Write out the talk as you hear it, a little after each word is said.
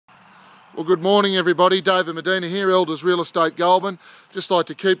Well, good morning everybody. David Medina here, Elders Real Estate Goulburn. Just like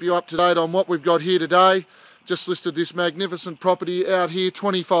to keep you up to date on what we've got here today. Just listed this magnificent property out here,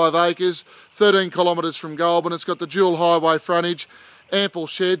 25 acres, 13 kilometres from Goulburn. It's got the dual highway frontage, ample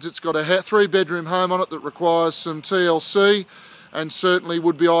sheds. It's got a 3-bedroom home on it that requires some TLC and certainly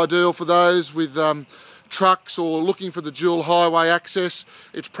would be ideal for those with trucks or looking for the dual highway access.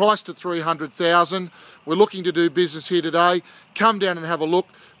 It's priced at $300,000. We're looking to do business here today. Come down and have a look.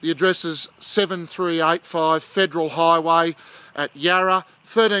 The address is 7385 Federal Highway at Yarra,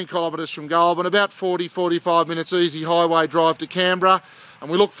 13 kilometres from Goulburn, about 40-45 minutes easy highway drive to Canberra, and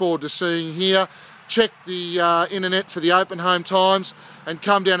we look forward to seeing you here. Check the internet for the open home times and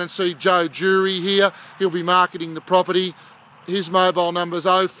come down and see Joe Jury here. He'll be marketing the property. His mobile number is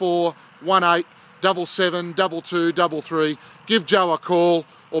 0418 772233. Give Joe a call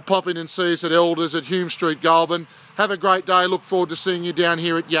or pop in and see us at Elders at Hume Street, Goulburn. Have a great day. Look forward to seeing you down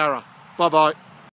here at Yarra. Bye-bye.